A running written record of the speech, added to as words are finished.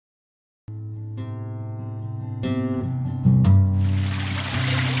So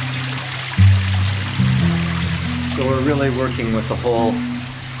we're really working with the whole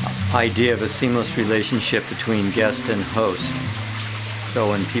idea of a seamless relationship between guest and host. So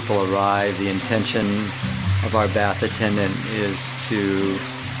when people arrive, the intention of our bath attendant is to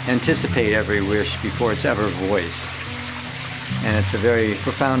anticipate every wish before it's ever voiced. And it's a very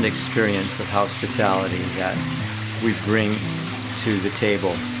profound experience of hospitality that we bring to the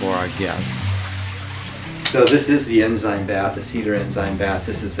table for our guests. So this is the enzyme bath, the cedar enzyme bath.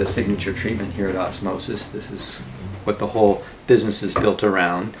 This is the signature treatment here at Osmosis. This is what the whole business is built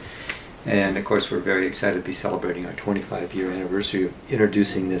around. And of course we're very excited to be celebrating our 25-year anniversary of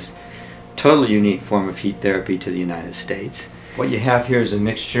introducing this totally unique form of heat therapy to the United States. What you have here is a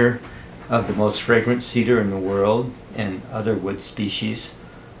mixture of the most fragrant cedar in the world and other wood species,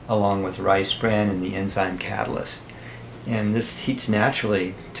 along with rice bran and the enzyme catalyst. And this heats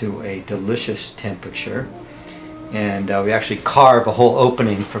naturally to a delicious temperature. And we actually carve a whole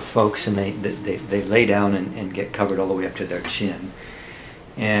opening for folks, and they lay down and get covered all the way up to their chin.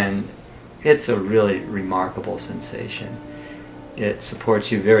 And it's a really remarkable sensation. It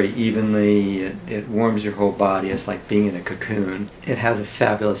supports you very evenly, it warms your whole body, it's like being in a cocoon. It has a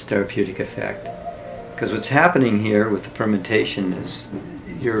fabulous therapeutic effect. Because what's happening here with the fermentation is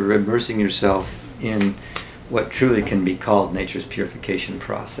you're immersing yourself in what truly can be called nature's purification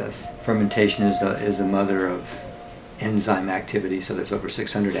process. Fermentation is the mother of enzyme activity, so there's over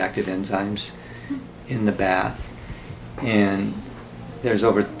 600 active enzymes in the bath, and there's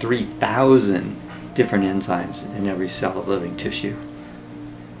over 3,000 different enzymes in every cell of living tissue.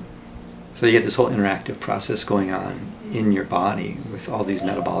 So you get this whole interactive process going on in your body with all these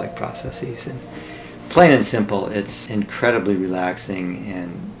metabolic processes. And plain and simple, it's incredibly relaxing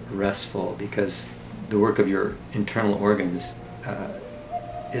and restful because the work of your internal organs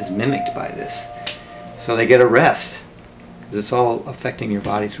is mimicked by this. So they get a rest because it's all affecting your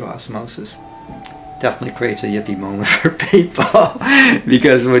body through osmosis. Definitely creates a yippee moment for people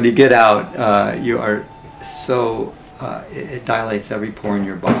because when you get out, you are so, it dilates every pore in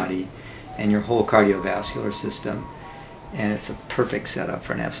your body and your whole cardiovascular system, and it's a perfect setup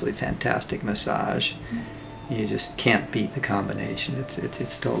for an absolutely fantastic massage. You just can't beat the combination.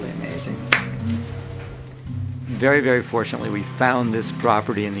 It's totally amazing. Very, very fortunately, we found this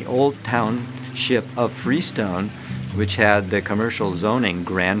property in the old township of Freestone, which had the commercial zoning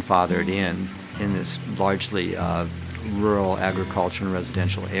grandfathered in this largely rural agriculture and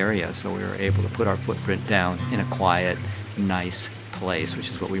residential area. So we were able to put our footprint down in a quiet, nice place, which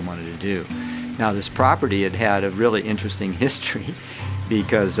is what we wanted to do. Now this property had a really interesting history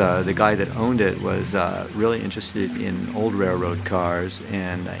because the guy that owned it was really interested in old railroad cars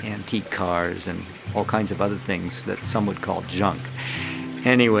and antique cars and all kinds of other things that some would call junk.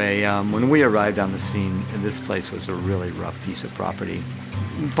 Anyway, when we arrived on the scene, this place was a really rough piece of property.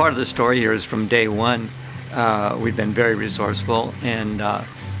 Part of the story here is from day one, we've been very resourceful, and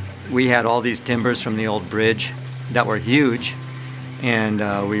we had all these timbers from the old bridge that were huge, and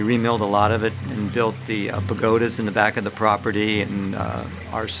we remilled a lot of it and built the pagodas in the back of the property, and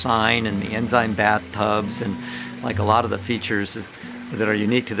our sign and the enzyme bathtubs, and like a lot of the features that are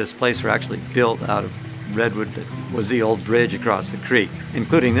unique to this place were actually built out of redwood that was the old bridge across the creek,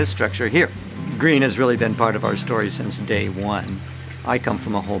 including this structure here. Green has really been part of our story since day one. I come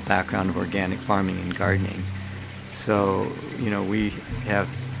from a whole background of organic farming and gardening. So, you know, we have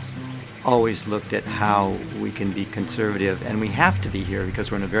always looked at how we can be conservative, and we have to be here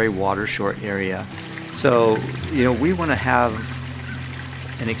because we're in a very water-short area. So, you know, we want to have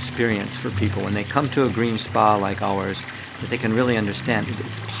an experience for people when they come to a green spa like ours, that they can really understand it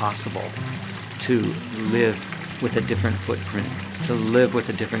is possible to live with a different footprint, to live with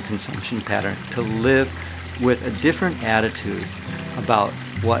a different consumption pattern, to live with a different attitude about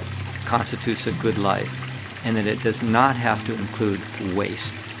what constitutes a good life, and that it does not have to include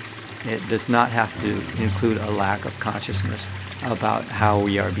waste. It does not have to include a lack of consciousness about how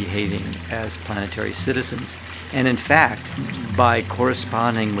we are behaving as planetary citizens. And in fact, by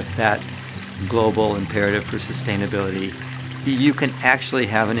corresponding with that global imperative for sustainability, you can actually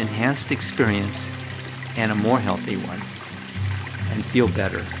have an enhanced experience and a more healthy one, and feel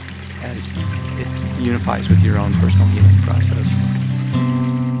better as it unifies with your own personal healing process.